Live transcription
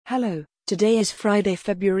Hello, today is Friday,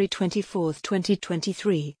 February 24,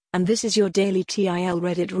 2023, and this is your daily TIL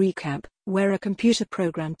Reddit recap, where a computer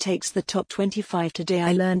program takes the top 25 Today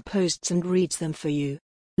I Learned posts and reads them for you.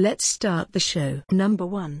 Let's start the show. Number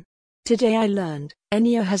 1. Today I learned,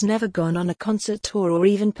 Enya has never gone on a concert tour or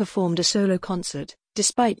even performed a solo concert,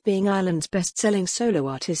 despite being Ireland's best-selling solo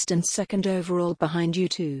artist and second overall behind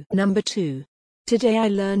U2. Number 2. Today I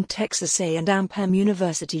learned Texas A&M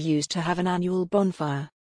University used to have an annual bonfire.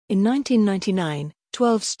 In 1999,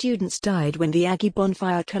 12 students died when the Aggie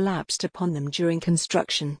bonfire collapsed upon them during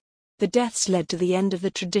construction. The deaths led to the end of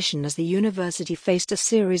the tradition as the university faced a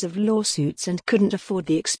series of lawsuits and couldn't afford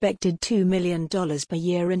the expected $2 million per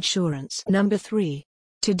year insurance. Number 3.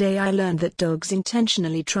 Today I learned that dogs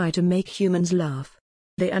intentionally try to make humans laugh.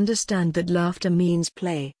 They understand that laughter means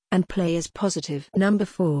play, and play is positive. Number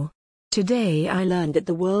 4. Today I learned that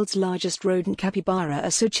the world's largest rodent capybara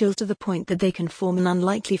are so chill to the point that they can form an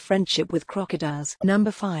unlikely friendship with crocodiles.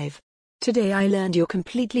 Number 5. Today I learned you're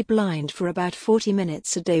completely blind for about 40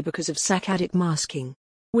 minutes a day because of saccadic masking.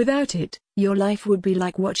 Without it, your life would be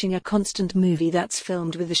like watching a constant movie that's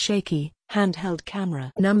filmed with a shaky, handheld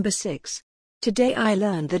camera. Number 6. Today I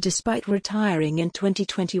learned that despite retiring in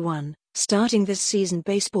 2021, starting this season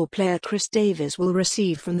baseball player Chris Davis will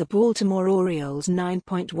receive from the Baltimore Orioles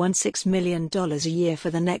 $9.16 million a year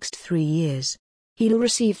for the next 3 years. He'll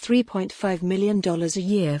receive $3.5 million a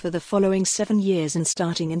year for the following 7 years, and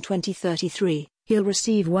starting in 2033, he'll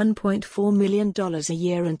receive $1.4 million a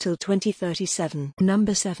year until 2037.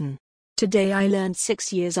 Number 7. Today I learned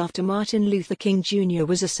 6 years after Martin Luther King Jr.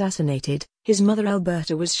 was assassinated, his mother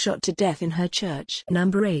Alberta was shot to death in her church.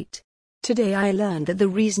 Number 8. Today I learned that the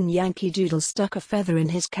reason Yankee Doodle stuck a feather in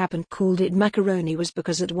his cap and called it macaroni was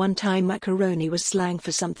because at one time macaroni was slang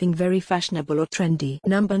for something very fashionable or trendy.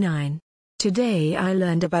 Number 9. Today I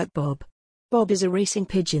learned about Bob. Bob is a racing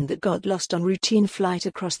pigeon that got lost on routine flight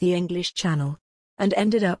across the English Channel and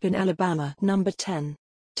ended up in Alabama. Number 10.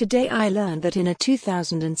 Today I learned that in a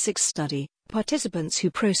 2006 study, participants who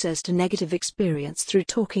processed a negative experience through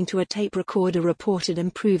talking to a tape recorder reported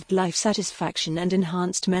improved life satisfaction and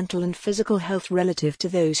enhanced mental and physical health relative to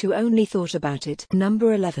those who only thought about it.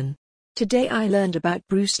 Number 11. Today I learned about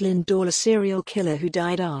Bruce Lindahl, a serial killer who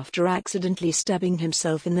died after accidentally stabbing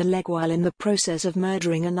himself in the leg while in the process of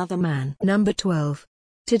murdering another man. Number 12.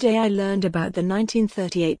 Today I learned about the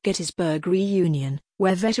 1938 Gettysburg Reunion,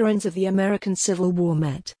 where veterans of the American Civil War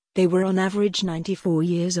met. They were on average 94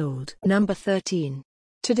 years old. Number 13.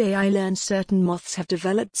 Today I learned certain moths have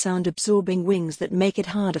developed sound-absorbing wings that make it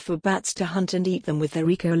harder for bats to hunt and eat them with their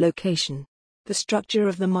echolocation. The structure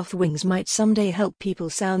of the moth wings might someday help people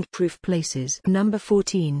soundproof places. Number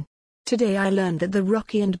 14. Today I learned that the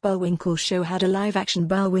Rocky and Bullwinkle show had a live-action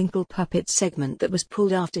Bullwinkle puppet segment that was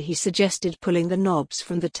pulled after he suggested pulling the knobs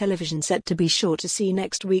from the television set to be sure to see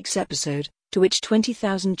next week's episode, to which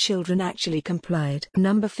 20,000 children actually complied.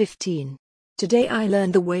 Number 15. Today I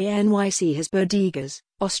learned the way NYC has bodegas,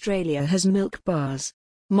 Australia has milk bars.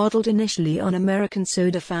 Modeled initially on American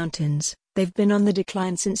soda fountains, they've been on the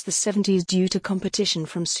decline since the 70s due to competition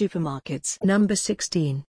from supermarkets. Number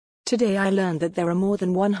 16. Today I learned that there are more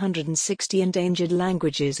than 160 endangered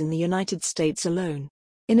languages in the United States alone.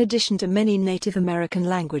 In addition to many Native American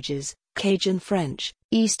languages, Cajun French,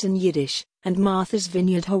 Eastern Yiddish, and Martha's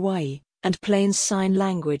Vineyard Hawaii, and Plains Sign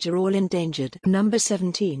Language are all endangered. Number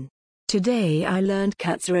 17. Today I learned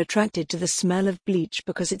cats are attracted to the smell of bleach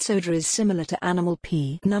because its odor is similar to animal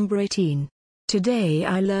pee. Number 18. Today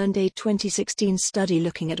I learned a 2016 study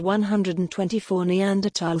looking at 124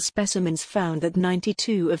 Neanderthal specimens found that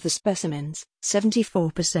 92 of the specimens,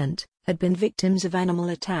 74%, had been victims of animal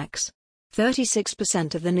attacks.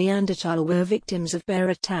 36% of the Neanderthal were victims of bear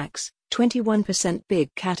attacks, 21%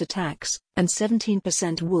 big cat attacks, and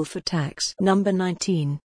 17% wolf attacks. Number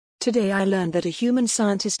 19. Today I learned that a human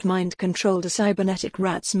scientist mind-controlled a cybernetic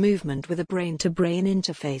rat's movement with a brain-to-brain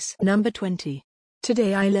interface. Number 20.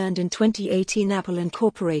 Today I learned in 2018 Apple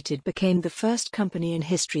Incorporated became the first company in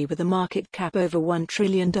history with a market cap over $1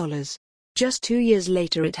 trillion. Just 2 years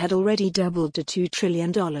later it had already doubled to $2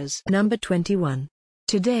 trillion. Number 21.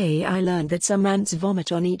 Today I learned that some ants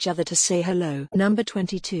vomit on each other to say hello. Number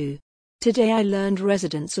 22. Today I learned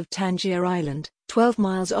residents of Tangier Island, 12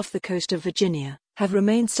 miles off the coast of Virginia, have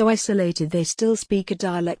remained so isolated they still speak a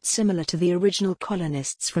dialect similar to the original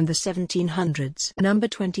colonists from the 1700s. Number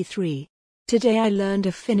 23. Today I learned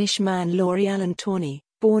of Finnish man Lauri Alantorni,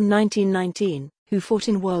 born 1919, who fought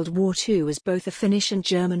in World War II as both a Finnish and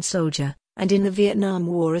German soldier, and in the Vietnam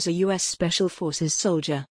War as a U.S. Special Forces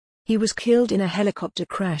soldier. He was killed in a helicopter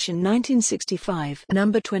crash in 1965.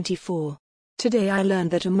 Number 24. Today I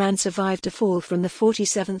learned that a man survived a fall from the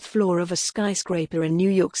 47th floor of a skyscraper in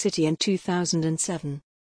New York City in 2007.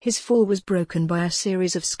 His fall was broken by a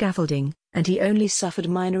series of scaffolding, and he only suffered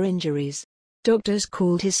minor injuries. Doctors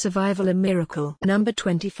called his survival a miracle. Number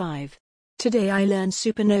 25. Today I learned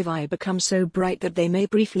supernovae become so bright that they may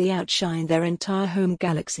briefly outshine their entire home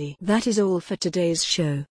galaxy. That is all for today's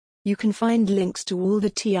show. You can find links to all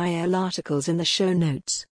the TIL articles in the show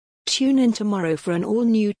notes. Tune in tomorrow for an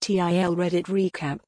all-new TIL Reddit recap.